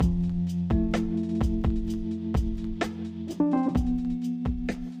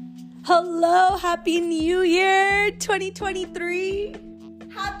Hello, Happy New Year 2023.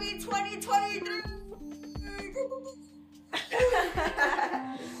 Happy 2023.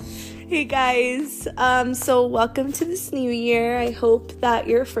 Hey guys, so welcome to this new year. I hope that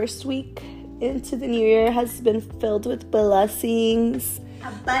your first week into the new year has been filled with blessings,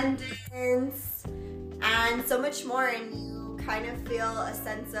 abundance, and so much more, and you kind of feel a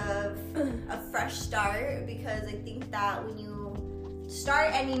sense of a fresh start, because I think that when you start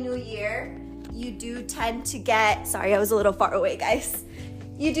any new year, you do tend to get, sorry, I was a little far away, guys.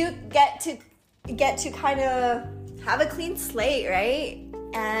 You do get to kind of have a clean slate, right?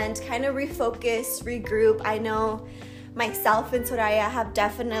 And kind of refocus, regroup. I know myself and Soraya have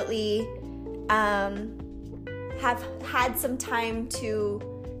definitely have had some time to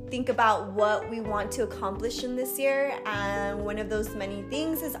think about what we want to accomplish in this year, and one of those many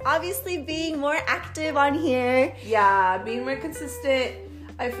things is obviously being more active on here. Yeah, being more consistent.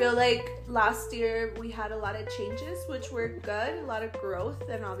 I feel like last year we had a lot of changes, which were good, a lot of growth,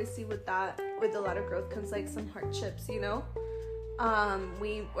 and obviously with a lot of growth comes like some hardships, you know.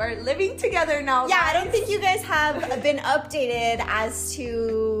 We are living together now. Yeah, guys. I don't think you guys have been updated as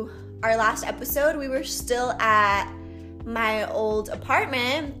to our last episode. We were still at my old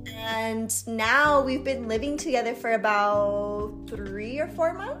apartment, and now we've been living together for about 3 or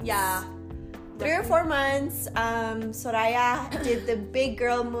 4 months. Yeah, 3 or 4 months. Soraya did the big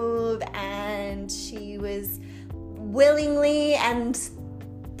girl move, and she was willingly and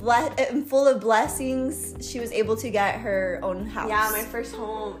full of blessings, she was able to get her own house. Yeah, my first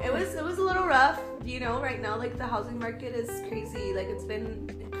home. It was a little rough, you know. Right now, like, the housing market is crazy. Like, it's been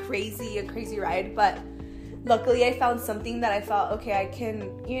a crazy ride, but luckily I found something that I felt, okay, I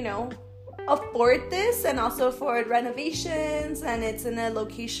can, you know, afford this and also afford renovations, and it's in a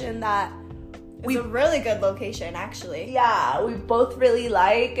location that it's a really good location, actually. Yeah, we both really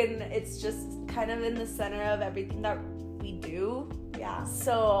like, and it's just kind of in the center of everything that we do. Yeah,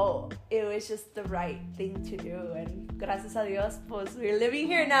 so it was just the right thing to do, and gracias a Dios, pues we're living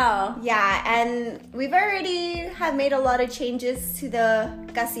here now. Yeah, and we've already have made a lot of changes to the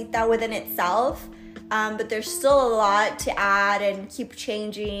casita within itself, but there's still a lot to add and keep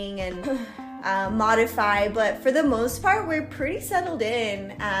changing and modify, but for the most part, we're pretty settled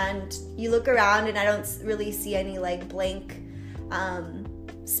in, and you look around and I don't really see any like blank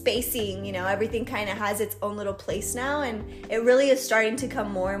spacing, you know. Everything kind of has its own little place now, and it really is starting to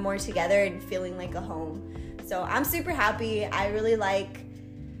come more and more together and feeling like a home. So I'm super happy. I really like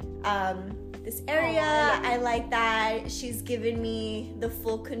this area. I like that she's given me the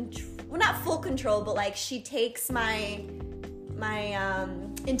full control, well, not full control, but like she takes my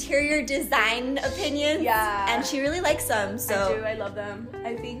interior design opinions, and she really likes them. So I love them.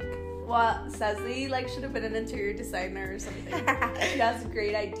 I think Cecily should have been an interior designer or something. She has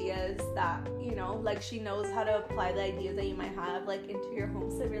great ideas that, you know, like, she knows how to apply the ideas that you might have like into your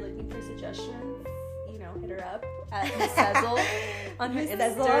home. So if you're looking for suggestions, you know, hit her up at Miss Cecil on her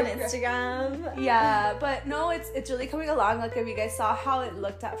Instagram. Yeah, but no, it's really coming along. Like, if you guys saw how it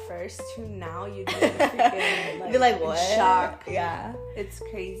looked at first to now, you'd be freaking be like, what? In shock. Yeah, it's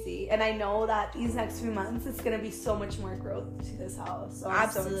crazy. And I know that these next few months it's gonna be so much more growth to this house. So I'm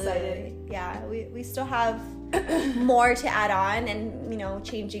so excited. Yeah, we still have more to add on, and, you know,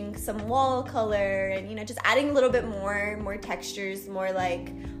 changing some wall color, and, you know, just adding a little bit more textures, more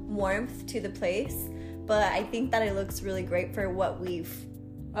like warmth to the place. But I think that it looks really great for what we've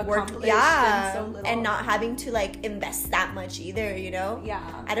worked, and not having to like invest that much either, you know. Yeah,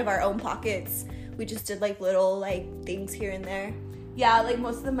 out of our own pockets, we just did like little like things here and there. Yeah, like,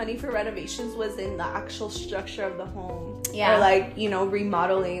 most of the money for renovations was in the actual structure of the home. Yeah, or like, you know,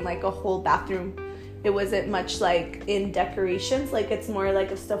 remodeling like a whole bathroom. It wasn't much like in decorations. Like, it's more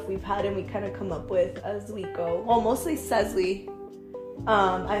like a stuff we've had and we kind of come up with as we go. Well, mostly Cecily.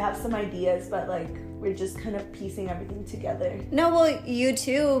 I have some ideas, but like, we're just kind of piecing everything together. No, well, you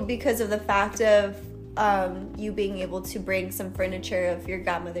too, because of the fact of you being able to bring some furniture of your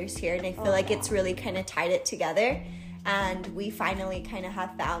grandmother's here, and I feel like it's really kind of tied it together, and we finally kind of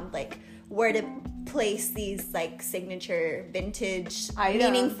have found like where to place these like signature vintage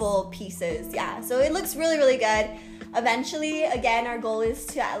meaningful pieces. Yeah, so it looks really good. Eventually, again, our goal is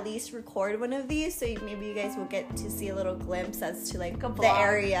to at least record one of these, so maybe you guys will get to see a little glimpse as to like the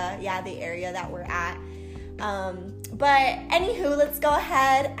area that we're at. But anywho, let's go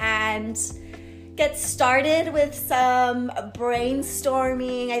ahead and get started with some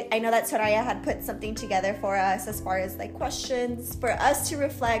brainstorming. I know that Soraya had put something together for us as far as like questions for us to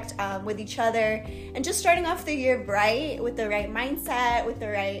reflect with each other, and just starting off the year bright with the right mindset, with the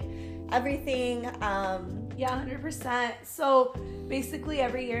right everything. Yeah, 100%. So basically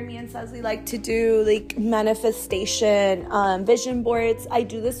every year me and Cecily like to do like manifestation vision boards. I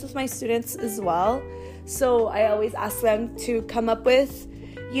do this with my students as well. So I always ask them to come up with,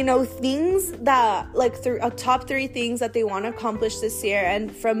 you know, things that like top 3 things that they want to accomplish this year,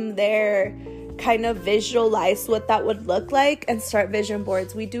 and from there kind of visualize what that would look like and start vision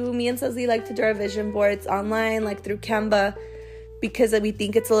boards. Me and Cecily like to do our vision boards online, like through Canva, because we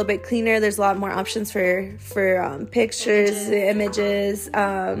think it's a little bit cleaner. There's a lot more options for pictures, images.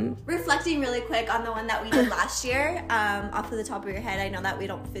 Reflecting really quick on the one that we did last year, off of the top of your head, I know that we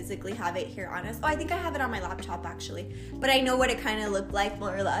don't physically have it here on us. Oh, I think I have it on my laptop actually, but I know what it kind of looked like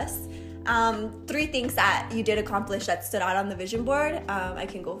more or less. 3 things that you did accomplish that stood out on the vision board. I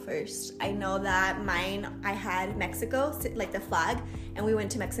can go first. I know that mine, I had Mexico, like the flag, and we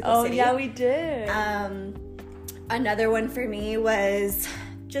went to Mexico City. Oh yeah, we did. Another one for me was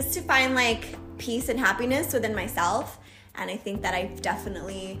just to find like peace and happiness within myself, and I think that I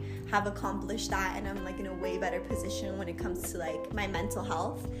definitely have accomplished that, and I'm like in a way better position when it comes to like my mental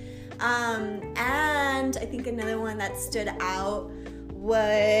health. And I think another one that stood out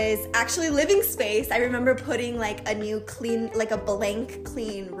was actually living space. I remember putting like a new clean, like a blank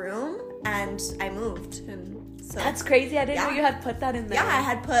clean room, and I moved. And so that's crazy. I didn't know you had put that in there. Yeah, I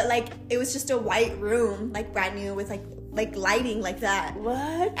had put like, it was just a white room, like brand new with like lighting like that.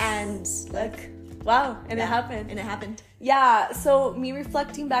 What? And like, wow. And it happened. And it happened. Yeah, so me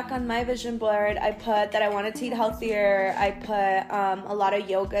reflecting back on my vision board, I put that I wanted to eat healthier. I put a lot of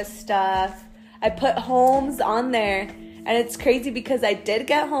yoga stuff. I put homes on there. And it's crazy because I did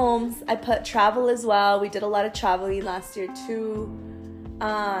get homes. I put travel as well. We did a lot of traveling last year too.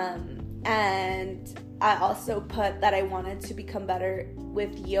 And I also put that I wanted to become better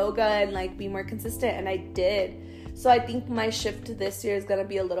with yoga and like be more consistent, and I did. So I think my shift this year is going to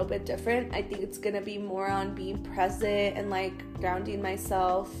be a little bit different. I think it's going to be more on being present and like grounding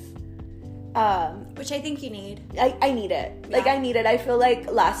myself. Which I think you need. I need it. Yeah. Like I need it. I feel like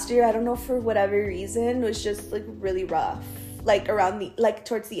last year, I don't know, for whatever reason, was just like really rough. Like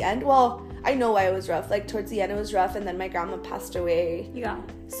towards the end. Well, I know why it was rough. Like towards the end it was rough, and then my grandma passed away. Yeah.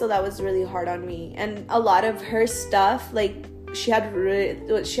 So that was really hard on me. And a lot of her stuff, like she had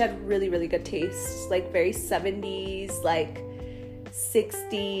really, really good taste. Like very 70s, like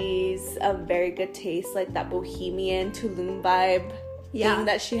 60s, very good taste, like that bohemian Tulum vibe. Thing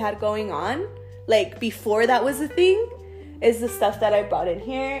that she had going on, like before that was a thing, is the stuff that I brought in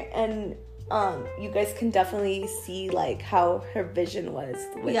here. And you guys can definitely see like how her vision was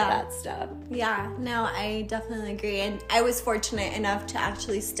with that stuff. Yeah, no, I definitely agree. And I was fortunate enough to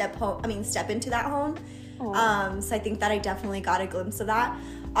actually step into that home. So I think that I definitely got a glimpse of that.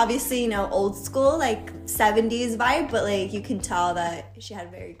 Obviously, you know, old school, like 70s vibe, but like you can tell that she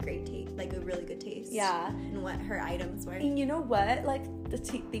had very great taste, like a really good taste. Yeah. And what her items were. And you know what? Like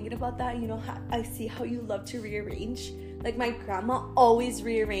thinking about that, you know, how I see how you love to rearrange. Like my grandma always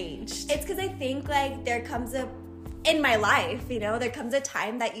rearranged. It's because I think like there comes in my life, you know, there comes a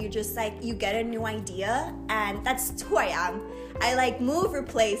time that you just like, you get a new idea, and that's who I am. I like move,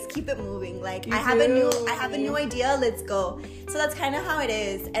 replace, keep it moving. Like I have a new idea, let's go. So that's kind of how it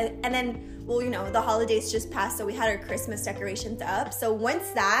is. And then, well, you know, the holidays just passed, so we had our Christmas decorations up. So once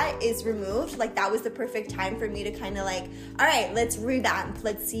that is removed, like that was the perfect time for me to kind of like, all right, let's revamp.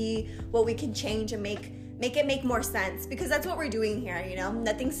 Let's see what we can change and make it make more sense, because that's what we're doing here, you know?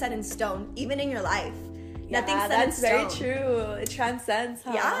 Nothing's set in stone, even in your life. Nothing's set in stone. That's very true. It transcends,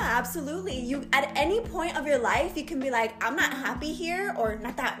 huh? Yeah, absolutely. You, at any point of your life, you can be like, I'm not happy here, or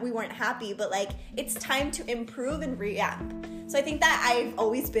not that we weren't happy, but like it's time to improve and revamp. So I think that I've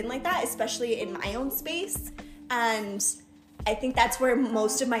always been like that, especially in my own space, and I think that's where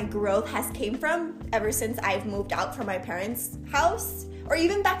most of my growth has came from ever since I've moved out from my parents' house. Or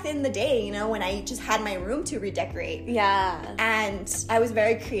even back in the day, you know, when I just had my room to redecorate. Yeah. And I was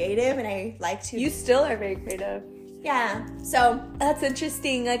very creative, and I like to... You still are very creative. Yeah. So... That's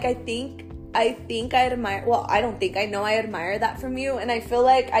interesting. Like, I think I admire... Well, I don't think. I know I admire that from you. And I feel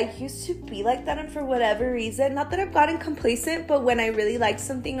like I used to be like that, and for whatever reason, not that I've gotten complacent, but when I really like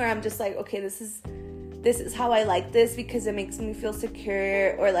something, or I'm just like, okay, this is how I like this because it makes me feel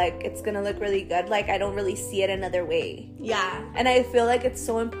secure, or like it's gonna look really good, like I don't really see it another way. Yeah. And I feel like it's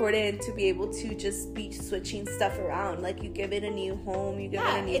so important to be able to just be switching stuff around. Like you give it a new home, you give it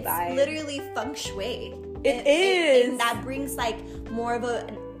a new vibe. It's literally feng shui. It is. And that brings like more of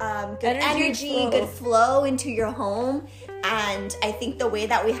a good energy, good flow into your home. And I think the way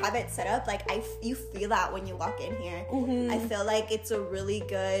that we have it set up, like you feel that when you walk in here. Mm-hmm. I feel like it's a really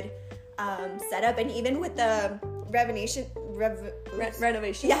good setup. And even with the renovation.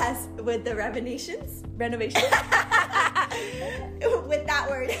 Renovation. Yes, with the renovations. Renovation. With that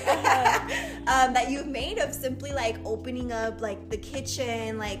word. That you've made of simply like opening up like the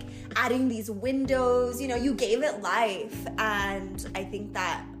kitchen, like adding these windows. You know, you gave it life, and I think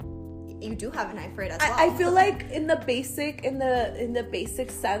that you do have an eye for it as well. I feel like in the basic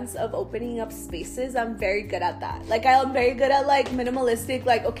sense of opening up spaces, I'm very good at that. Like I'm very good at like minimalistic,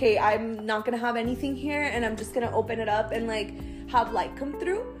 like, okay, I'm not gonna have anything here and I'm just gonna open it up and like have light come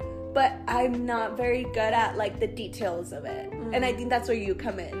through. But I'm not very good at like the details of it. And I think that's where you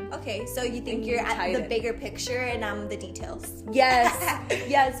come in. Okay, so you think you're at the bigger picture and I'm the details. Yes.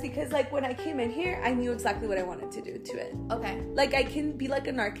 Yes, because like when I came in here, I knew exactly what I wanted to do to it. Okay. Like I can be like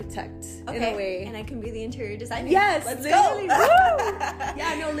an architect in a way. And I can be the interior designer. Yes, let's literally. go.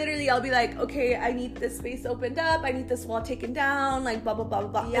 Yeah, no, literally I'll be like, okay, I need this space opened up, I need this wall taken down, like blah blah blah blah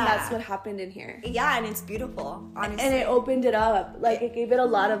blah. Yeah. And that's what happened in here. Yeah, and it's beautiful, honestly. And it opened it up. Like it gave it a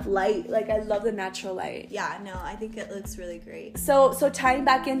lot of light. Like I love the natural light. Yeah, no, I think it looks really great. So tying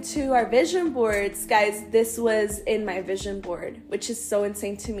back into our vision boards, guys, this was in my vision board, which is so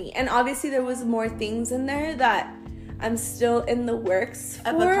insane to me. And obviously there was more things in there that I'm still in the works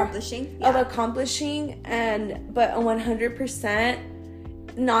of accomplishing. Yeah. Of accomplishing, but 100%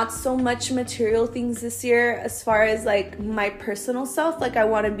 not so much material things this year as far as like my personal self. Like I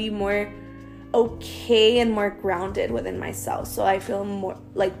want to be more okay and more grounded within myself, so I feel more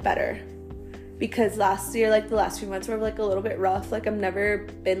like better. Because last year, like the last few months were like a little bit rough. Like I've never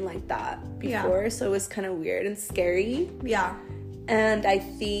been like that before. So it was kind of weird and scary. Yeah. And I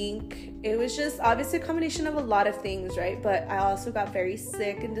think it was just obviously a combination of a lot of things, right? But I also got very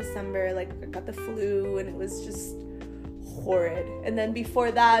sick in December. Like I got the flu and it was just horrid. And then before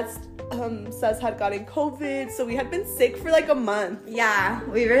that, Saz had gotten COVID. So we had been sick for like a month. Yeah.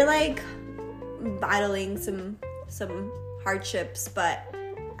 We were like battling some hardships, but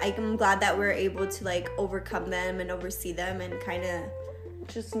I'm glad that we're able to like overcome them and oversee them and kind of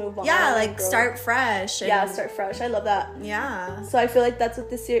just move on. Yeah, like start fresh. Start fresh. I love that. Yeah. So I feel like that's what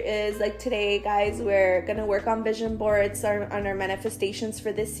this year is. Like today, guys, we're gonna work on vision boards on our manifestations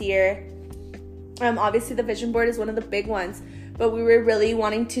for this year. Obviously the vision board is one of the big ones, but we were really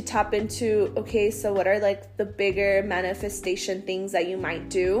wanting to tap into, okay, so what are like the bigger manifestation things that you might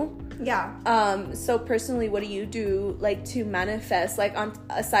do? Yeah. So personally, what do you do like to manifest, like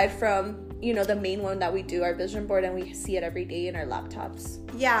aside from, you know, the main one that we do, our vision board, and we see it every day in our laptops?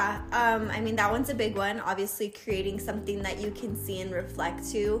 Yeah. I mean, that one's a big one. Obviously creating something that you can see and reflect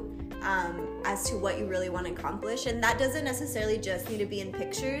to, as to what you really want to accomplish. And that doesn't necessarily just need to be in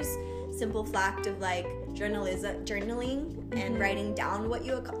pictures. Simple fact of like journaling and writing down what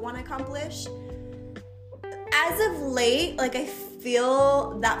you want to accomplish. As of late, like I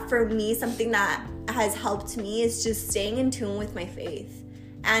feel that for me, something that has helped me is just staying in tune with my faith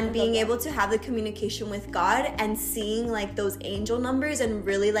and being able to have the communication with God and seeing like those angel numbers and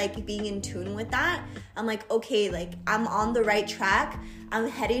really like being in tune with that. I'm like, okay, like I'm on the right track. I'm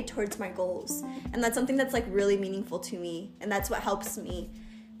headed towards my goals. And that's something that's like really meaningful to me. And that's what helps me.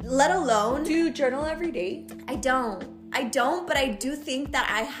 Let alone... Do you journal every day? I don't, but I do think that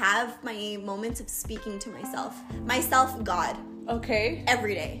I have my moments of speaking to myself, God. Okay.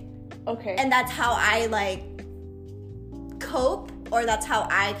 Every day. Okay. And that's how I like cope, or that's how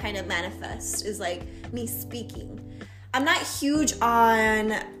I kind of manifest, is like me speaking. I'm not huge on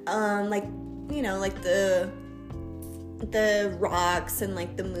like, you know, like the rocks and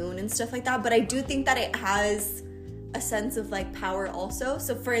like the moon and stuff like that, but I do think that it has a sense of like power also.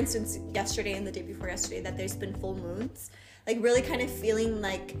 So for instance, yesterday and the day before yesterday, that there's been full moons, like really kind of feeling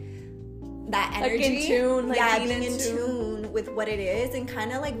like that energy, like in tune, like being in tune with what it is, and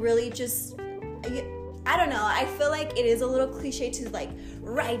kind of like really just, I don't know, I feel like it is a little cliche to like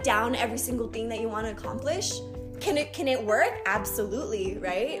write down every single thing that you want to accomplish. Can it work? Absolutely,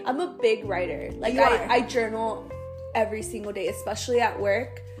 right? I'm a big writer. Like I journal every single day, especially at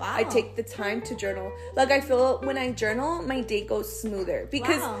work. Wow. I take the time to journal. Like I feel when I journal, my day goes smoother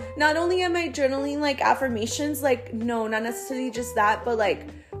because not only am I journaling like affirmations, like no, not necessarily just that, but like,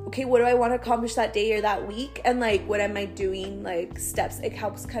 okay, what do I want to accomplish that day or that week, and like what am I doing, like steps. It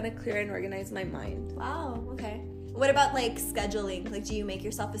helps kind of clear and organize my mind. Wow. Okay. What about like scheduling? Like, do you make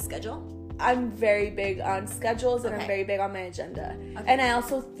yourself a schedule? I'm very big on schedules and I'm very big on my agenda. And I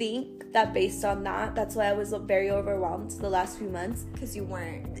also think that based on that, that's why I was very overwhelmed the last few months. Because you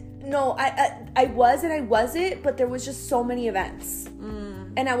weren't. No, I was and I wasn't, but there was just so many events.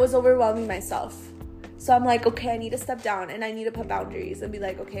 And I was overwhelming myself. So I'm like, okay, I need to step down and I need to put boundaries and be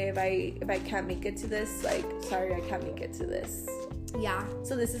like, okay, if I can't make it to this, like, sorry, I can't make it to this. Yeah.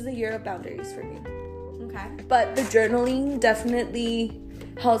 So this is a year of boundaries for me. Okay. But the journaling definitely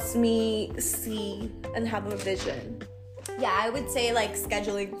helps me see and have a vision. Yeah, I would say like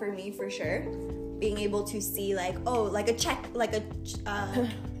scheduling for me for sure. Being able to see like, oh, like a check, like a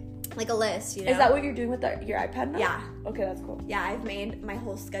like a list, you know? Is that what you're doing with your iPad now? Yeah. Okay, that's cool. Yeah, I've made my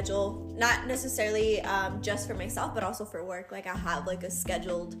whole schedule, not necessarily just for myself, but also for work. Like I have like a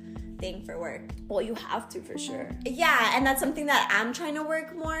scheduled thing for work. Well, you have to for sure. Yeah, and that's something that I'm trying to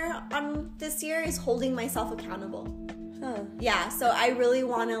work more on this year is holding myself accountable. Huh. Yeah, so I really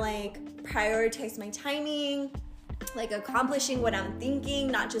want to like prioritize my timing, like accomplishing what I'm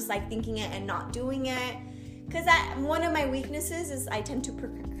thinking, not just like thinking it and not doing it. Because one of my weaknesses is I tend to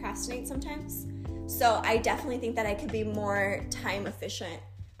procrastinate sometimes. So I definitely think that I could be more time efficient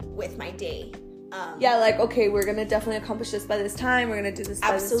with my day. Yeah, like, okay, we're going to definitely accomplish this by this time. We're going to do this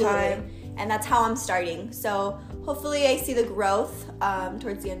by this time. And that's how I'm starting. So hopefully I see the growth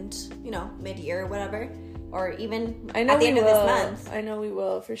towards the end, you know, mid-year or whatever. Or even at the end of this month. I know we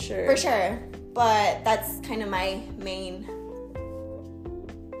will, for sure. For sure. But that's kind of my main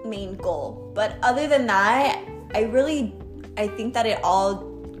goal. But other than that, I think that it all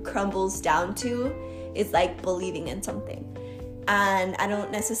crumbles down to is like believing in something. And I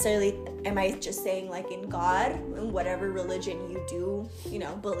don't necessarily, am I just saying like in God, in whatever religion you do, you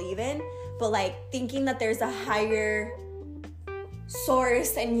know, believe in, but like thinking that there's a higher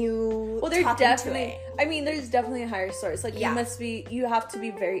source and you there's definitely, it. I mean, there's definitely a higher source. Like, Yeah. you have to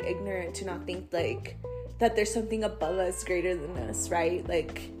be very ignorant to not think like that there's something above us greater than us, right?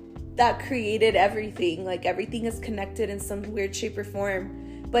 Like, that created everything. Like, everything is connected in some weird shape or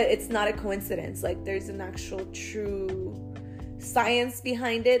form, but it's not a coincidence. Like, there's an actual true science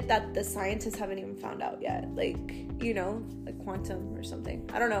behind it that the scientists haven't even found out yet. Like, you know, like quantum or something.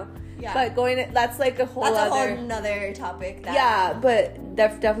 I don't know. Yeah. But that's like a whole nother topic. Yeah, but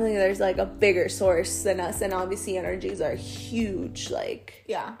definitely there's like a bigger source than us, and obviously energies are huge. Like,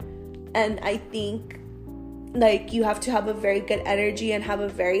 yeah. And I think like you have to have a very good energy and have a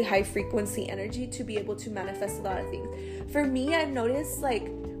very high frequency energy to be able to manifest a lot of things. For me, I've noticed like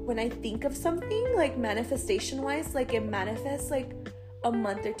when I think of something like manifestation wise, like it manifests like a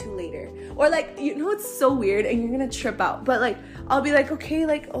month or two later. Or like, you know, it's so weird and you're gonna trip out, but like I'll be like, okay,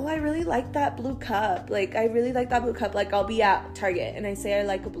 like, oh, I really like that blue cup. Like, I really like that blue cup. Like, I'll be at Target and I say I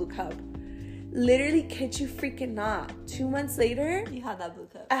like a blue cup. Literally, kid you freaking not, 2 months later, You have that blue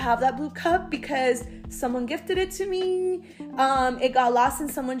cup. I have that blue cup because someone gifted it to me. It got lost and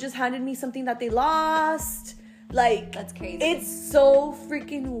someone just handed me something that they lost. Like, That's crazy. It's so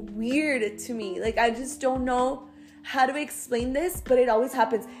freaking weird to me. Like, I just don't know how to explain this, but it always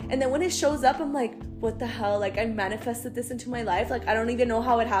happens. And then when it shows up, I'm like, what the hell? Like, I manifested this into my life. Like, I don't even know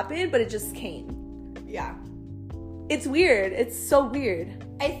how it happened, but it just came. Yeah. It's weird. It's so weird.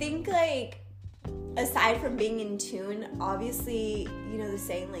 I think, like, aside from being in tune, obviously, you know the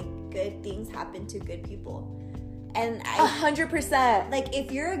saying, like, good things happen to good people. And 100%. like,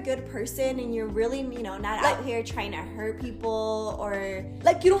 if you're a good person and you're really, you know, not like, out here trying to hurt people or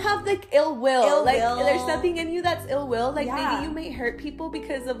like, you don't have like ill will. Like, will. there's nothing in you that's ill will. Like, Yeah. maybe you may hurt people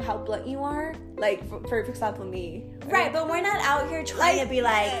because of how blunt you are. Like, for example, me. right, but we're not out here trying to be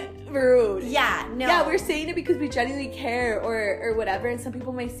like rude. yeah, no. Yeah, we're saying it because we genuinely care or whatever. And some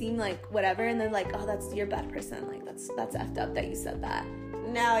people might seem like whatever, and they're like, oh, you're a bad person. Like, that's effed up that you said that.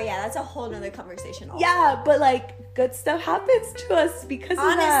 No, yeah, that's a whole nother conversation. Also. Yeah, but like good stuff happens to us because of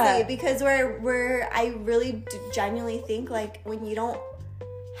that. Honestly, because I really genuinely think like when you don't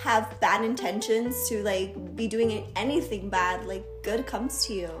have bad intentions to like be doing anything bad, like good comes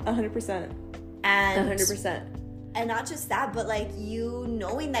to you. 100%. And 100%. And not just that, but like you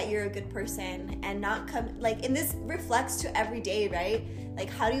knowing that you're a good person and not and this reflects to every day, right? Like,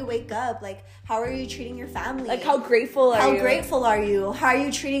 how do you wake up? Like, how are you treating your family? Like, how grateful are you? How grateful are you? How are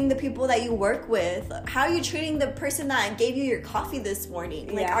you treating the people that you work with? How are you treating the person that gave you your coffee this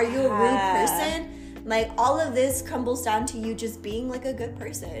morning? Like, are you a rude person? Like, all of this crumbles down to you just being like a good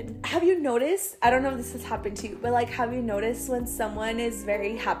person. Have you noticed, I don't know if this has happened to you, but like, have you noticed when someone is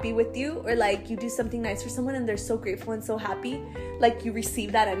very happy with you or like you do something nice for someone and they're so grateful and so happy, like you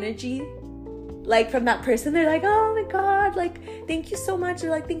receive that energy like from that person? They're like, oh my god, like thank you so much,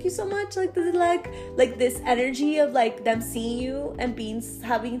 or like thank you so much, like this is like this energy of like them seeing you and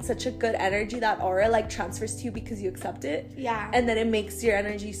having such a good energy, that aura like transfers to you because you accept it. Yeah. And then it makes your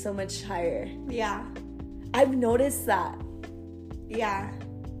energy so much higher. Yeah. I've noticed that. Yeah.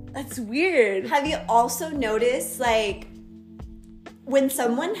 That's weird. Have you also noticed like when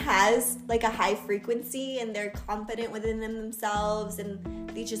someone has like a high frequency and they're confident within themselves and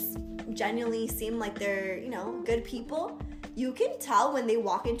they just genuinely seem like they're, you know, good people, you can tell when they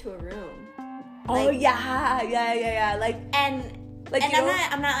walk into a room. Oh, like, yeah. Like, and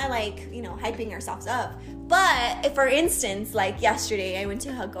I'm not like, you know, hyping ourselves up. But if, for instance, like yesterday, I went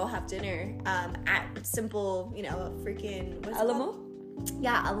to go have dinner at simple, you know, freaking Alamo?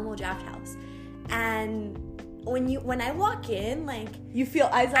 Yeah, Alamo Draft House. And when I walk in, like, you feel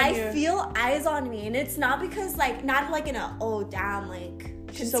eyes on you. I feel eyes on me, and it's not because like, not like in a, oh damn, like,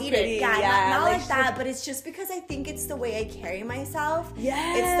 she's so conceited. pretty. Yeah, not like that, like, but it's just because I think it's the way I carry myself.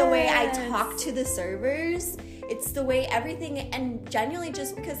 Yes. It's the way I talk to the servers. It's the way everything, and genuinely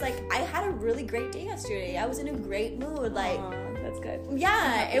just because, like, I had a really great day yesterday. I was in a great mood. Like, that's good.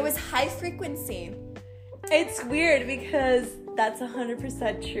 Yeah, it was high frequency. It's weird because that's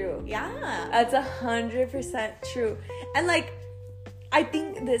 100% true. Yeah. That's 100% true. And, like, I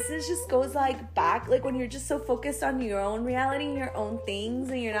think this just goes, like, back, like, when you're just so focused on your own reality, your own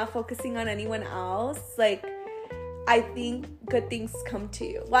things, and you're not focusing on anyone else, like, I think good things come to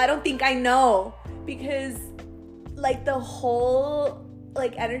you. Well, I don't think, I know, because, like, the whole,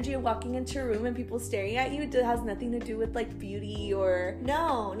 like, energy of walking into a room and people staring at you, it has nothing to do with, like, beauty or...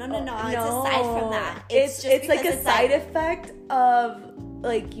 No. It's aside from that. It's like a side effect of,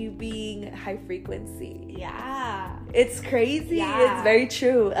 like, you being high frequency. Yeah. It's crazy. Yeah. It's very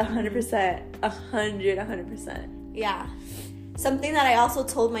true. 100%. 100%. Yeah. Something that I also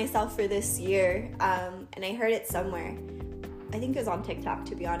told myself for this year, and I heard it somewhere. I think it was on TikTok,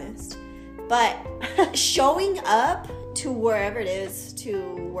 to be honest. But showing up to wherever it is,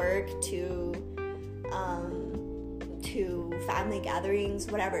 to work, to family gatherings,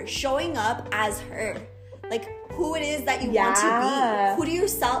 whatever, showing up as her, like, who it is that you want to be. Who do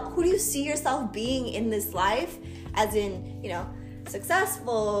you see yourself being in this life? As in, you know,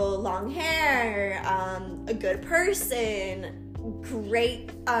 successful, long hair, a good person, great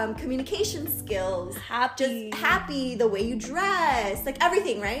communication skills, just happy, the way you dress, like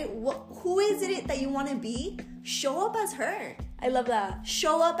everything, right? Who is it that you want to be? Show up as her. I love that.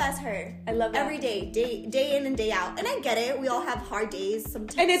 Show up as her. I love that. Every day in and day out. And I get it. We all have hard days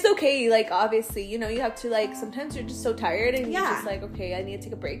sometimes. And it's okay. Like, obviously, you know, you have to, like, sometimes you're just so tired and you're just like, okay, I need to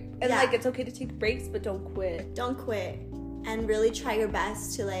take a break. And, like, it's okay to take breaks, but don't quit. Don't quit. And really try your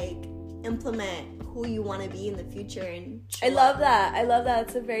best to, like, implement who you want to be in the future. And I love that.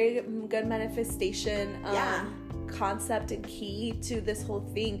 It's a very good manifestation. Concept and key to this whole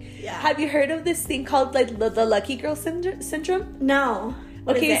thing. Yeah. Have you heard of this thing called, like, the lucky girl syndrome? No.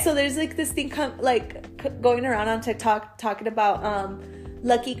 Okay, so there's, like, this thing going around on TikTok talking about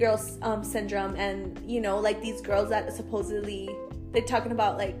lucky girl syndrome, and, you know, like, these girls that supposedly they're talking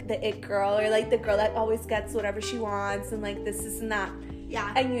about, like, the it girl, or, like, the girl that always gets whatever she wants, and, like, this and that.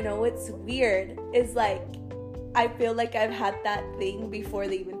 Yeah. And, you know what's weird is, like, I feel like I've had that thing before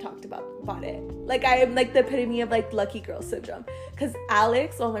they even talked about it. Like, I am, like, the epitome of, like, lucky girl syndrome. Because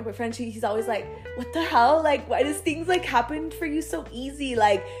Alex, my boyfriend, he's always like, what the hell? Like, why does things, like, happen for you so easy?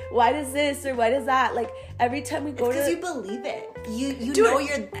 Like, why does this or why does that? Like, every time we go because you believe it. You Dude, know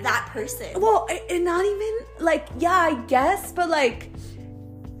you're that person. Well, and not even, like, yeah, I guess, but, like,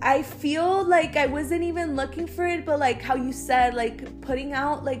 I feel like I wasn't even looking for it, but, like, how you said, like, putting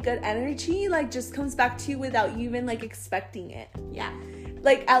out, like, good energy, like, just comes back to you without you even, like, expecting it. Yeah.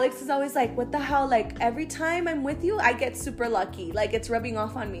 Like, Alex is always like, what the hell? Like, every time I'm with you, I get super lucky. Like, it's rubbing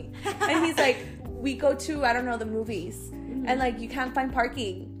off on me. And he's like, we go to, I don't know, the movies. Mm-hmm. And, like, you can't find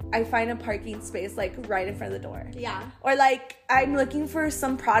parking. I find a parking space, like, right in front of the door. Yeah. Or, like, I'm looking for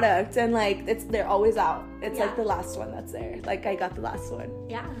some product and, like, they're always out. It's, like, the last one that's there. Like, I got the last one.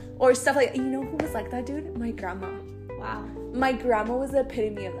 Yeah. Or stuff like, you know who was like that, dude? My grandma. Wow. My grandma was the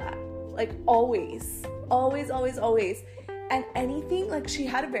epitome of that. Like, always. Always, always, always. And anything, like, she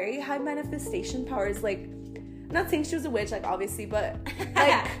had a very high manifestation powers. Like, I'm not saying she was a witch, like, obviously, but,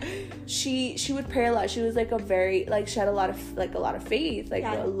 like, she would pray a lot. She was, like, a very, like, she had a lot of faith, like, a lot of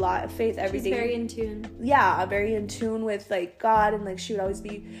faith every day. She's very in tune. Yeah, very in tune with, like, God, and, like, she would always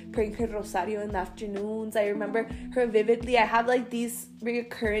be praying her rosario in the afternoons. I remember her vividly. I have, like, these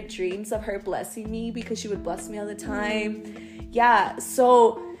recurrent dreams of her blessing me because she would bless me all the time. Yeah,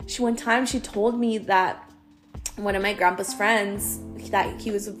 so one time she told me that one of my grandpa's friends, that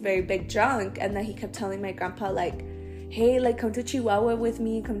he was a very big drunk, and that he kept telling my grandpa, like, hey, like, come to Chihuahua with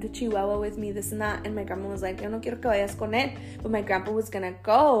me, this and that. And my grandma was like, yo no quiero que vayas con él. But my grandpa was gonna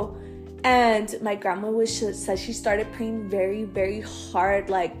go. And my grandma said she started praying very, very hard,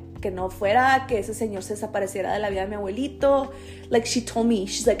 like, que no fuera, que ese señor se desapareciera de la vida de mi abuelito. Like, she told me,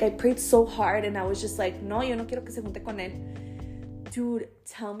 she's like, I prayed so hard, and I was just like, no, yo no quiero que se junte con él. Dude,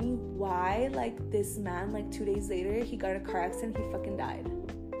 tell me why, like, this man, like, 2 days later, he got in a car accident, he fucking died.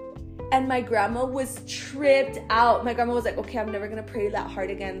 And my grandma was tripped out. My grandma was like, okay, I'm never gonna pray that hard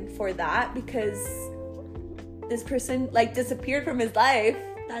again for that, because this person like disappeared from his life.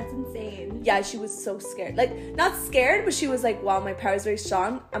 That's insane. Yeah, she was so scared. Like, not scared, but she was like, wow, my power is very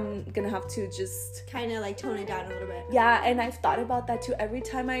strong. I'm gonna have to just kind of like tone it down a little bit. Yeah, and I've thought about that too. Every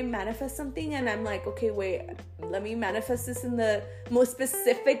time I manifest something and I'm like, okay, wait, let me manifest this in the most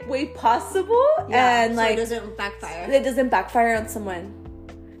specific way possible. Yeah, and so like it doesn't backfire. It doesn't backfire on someone.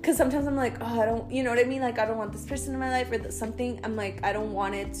 Because sometimes I'm like, oh, I don't, you know what I mean? Like, I don't want this person in my life or something. I'm like, I don't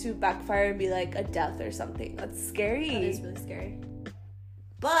want it to backfire and be like a death or something. That's scary. That is really scary.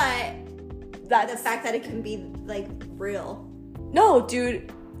 But the fact that it can be like real. No,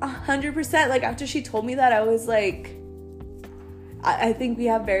 dude, 100%. Like, after she told me that, I was like, I think we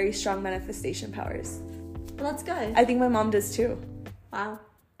have very strong manifestation powers. Well, that's good. I think my mom does too. Wow.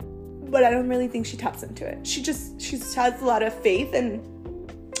 But I don't really think she taps into it. She has a lot of faith and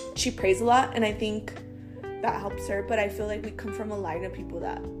she prays a lot, and I think that helps her. But I feel like we come from a line of people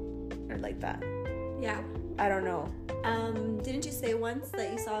that are like that. Yeah. I don't know. Didn't you say once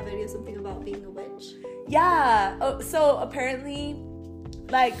that you saw a video something about being a witch? Yeah. Oh, so apparently,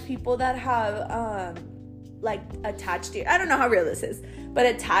 like, people that have like attached ears, I don't know how real this is, but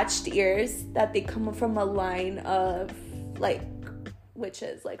attached ears, that they come from a line of like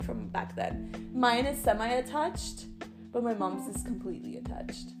witches, like from back then. Mine is semi-attached, but my mom's is completely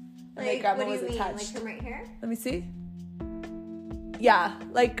attached. And Like, my grandma what do you was mean? attached. Like from right here? Let me see. Yeah,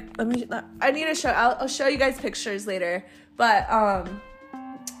 like, I need to show, I'll show you guys pictures later. But,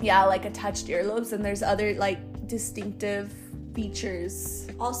 yeah, like attached earlobes, and there's other, like, distinctive features.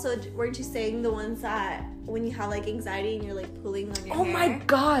 Also, weren't you saying the ones that when you have, like, anxiety and you're, like, pulling on your hair? Oh my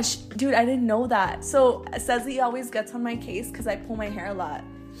gosh, dude, I didn't know that. So, Cezzy always gets on my case because I pull my hair a lot.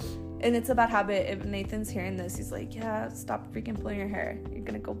 And it's a bad habit. If Nathan's hearing this, he's like, yeah, stop freaking pulling your hair. You're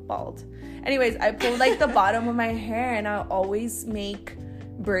gonna go bald. Anyways, I pull like the bottom of my hair, and I always make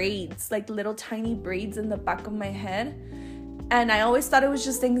braids, like little tiny braids in the back of my head. And I always thought it was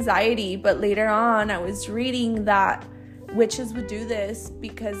just anxiety. But later on, I was reading that witches would do this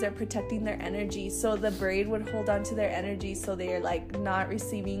because they're protecting their energy. So the braid would hold on to their energy, so they're like not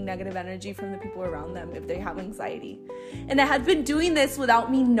receiving negative energy from the people around them if they have anxiety. And I had been doing this without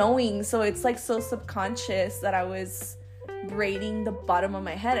me knowing, so it's like so subconscious that I was braiding the bottom of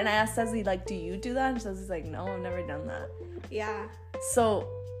my head. And I asked Cezzy, like, do you do that? And Cezzy's like, no, I've never done that. Yeah. So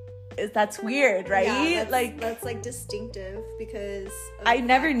that's weird, right? Yeah, that's like distinctive because I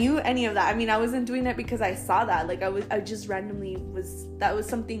never knew any of that. I mean, I wasn't doing it because I saw that. Like, I just randomly that was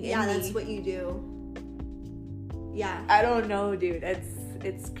something in me. Yeah, that's what you do. Yeah. I don't know, dude.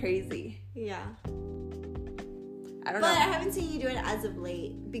 It's crazy. Yeah. I don't know. But I haven't seen you do it as of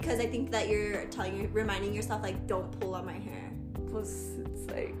late because I think that you're reminding yourself, like, don't pull on my hair. Plus,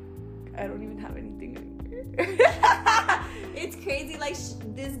 it's like, I don't even have anything anymore. It's crazy. Like,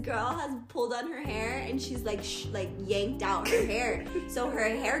 this girl has pulled on her hair and she's like yanked out her hair. So her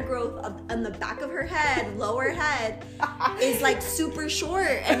hair growth on the back of her head, lower head, is like super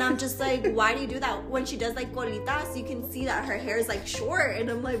short. And I'm just like, why do you do that? When she does like colitas, you can see that her hair is like short. And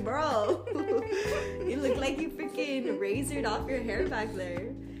I'm like, bro, you look like you freaking razored off your hair back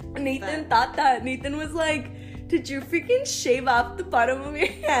there. Nathan thought that. Nathan was like, did you freaking shave off the bottom of your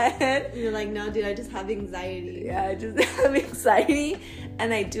head? You're like, no, dude, I just have anxiety. Yeah, I just have anxiety.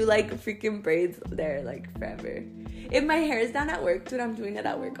 And I do like freaking braids there, like, forever. If my hair is down at work, dude, I'm doing it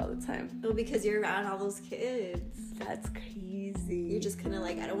at work all the time. Well, because you're around all those kids. That's crazy. You're just kind of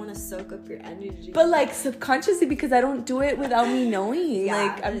like, I don't want to soak up your energy. But, like, subconsciously, because I don't do it without me knowing. Yeah,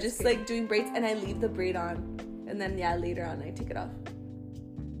 like, I'm just, like, doing braids, and I leave the braid on. And then, yeah, later on, I take it off.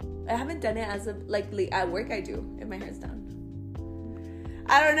 I haven't done it as of, like, at work I do, if my hair's down.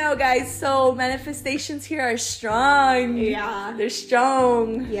 I don't know, guys. So, manifestations here are strong. Yeah. They're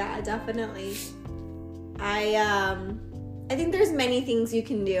strong. Yeah, definitely. I think there's many things you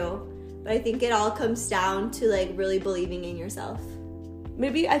can do, but I think it all comes down to, like, really believing in yourself.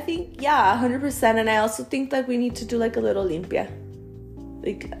 Maybe, I think, yeah, 100%. And I also think that we need to do, like, a little limpia.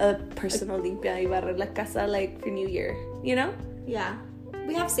 Like, a personal limpia. Y barrer la casa, like, for New Year. You know? Yeah.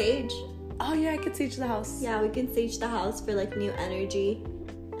 We have sage. Oh, yeah, I could sage the house. Yeah, we can sage the house for, like, new energy.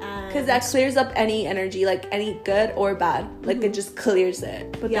 Because that clears up any energy, like, any good or bad. Like, it just clears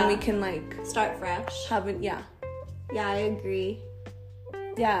it. But then we can, like... start fresh. Yeah. Yeah, I agree.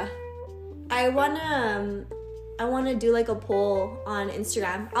 Yeah. I want to... I want to do like a poll on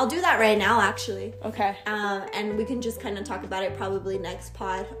Instagram. I'll do that right now, actually. Okay. And we can just kind of talk about it probably next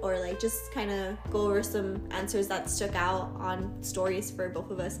pod, or like just kind of go over some answers that stuck out on stories for both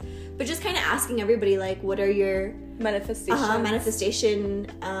of us. But just kind of asking everybody, like, what are your manifestation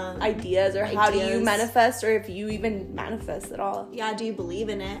ideas, or how do you manifest, or if you even manifest at all? Yeah, do you believe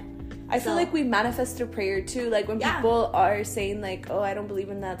in it? I feel like we manifest through prayer too. Like when people are saying like, oh, I don't believe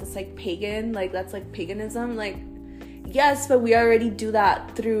in that, that's like pagan, like that's like paganism. Like, yes, but we already do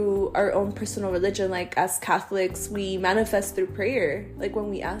that through our own personal religion. Like as Catholics, we manifest through prayer, like when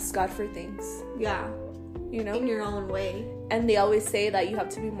we ask God for things. Yeah. You know? In your own way. And they always say that you have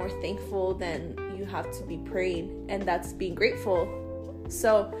to be more thankful than you have to be praying, and that's being grateful.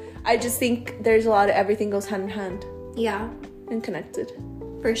 So I just think there's a lot of everything goes hand in hand. Yeah. And connected.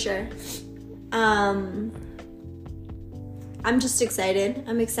 For sure. I'm just excited.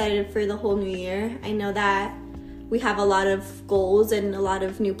 I'm excited for the whole new year. I know that we have a lot of goals and a lot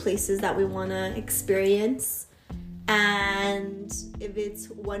of new places that we want to experience. And if it's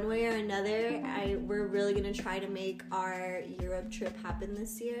one way or another, we're really going to try to make our Europe trip happen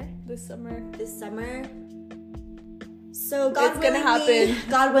this year. This summer. So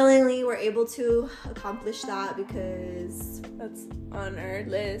God willingly, we're able to accomplish that, because that's on our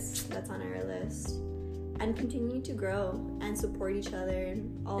list. And continue to grow and support each other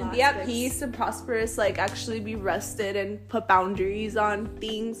in all aspects. Be at peace and prosperous, like actually be rested and put boundaries on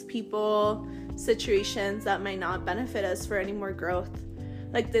things, people, situations that might not benefit us for any more growth.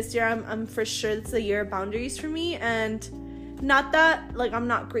 Like this year, I'm for sure it's a year of boundaries for me, and not that like I'm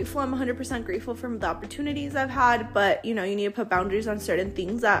not grateful. I'm 100% grateful for the opportunities I've had, but you know, you need to put boundaries on certain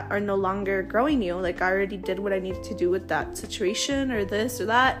things that are no longer growing you. Like I already did what I needed to do with that situation or this or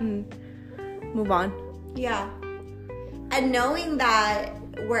that, and move on. Yeah. And knowing that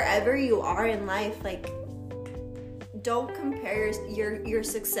wherever you are in life, like, don't compare your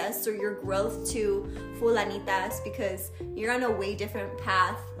success or your growth to fulanitas, because you're on a way different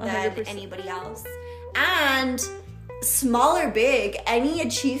path than 100%. Anybody else. And small or big, any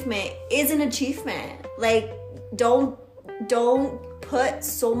achievement is an achievement. Like, don't put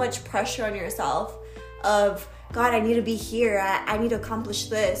so much pressure on yourself of, God, I need to be here, I need to accomplish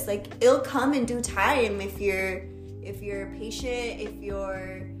this. Like, it'll come in due time if you're patient, if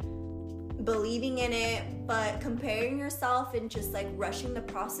you're believing in it. But comparing yourself and just like rushing the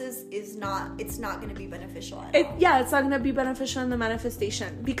process it's not going to be beneficial at all. It's not going to be beneficial in the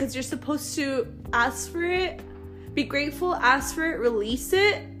manifestation, because you're supposed to ask for it, be grateful, ask for it, release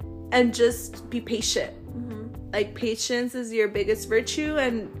it, and just be patient. Mm-hmm. Like, patience is your biggest virtue,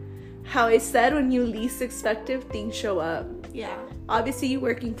 and how I said, when you least expect it, things show up. Yeah. Obviously, you're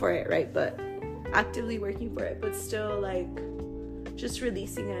working for it, right? But actively working for it, but still, like, just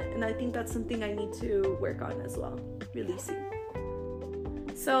releasing it. And I think that's something I need to work on as well. Releasing.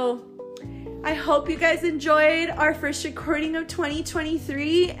 So, I hope you guys enjoyed our first recording of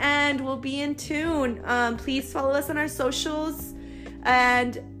 2023, and we'll be in tune. Please follow us on our socials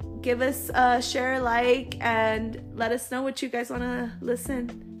and give us a share, like, and let us know what you guys want to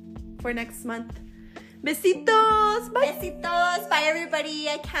listen for next month. Besitos! Bye! Besitos! Bye, everybody!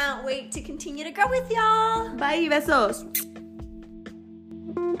 I can't wait to continue to grow with y'all! Bye! Besos!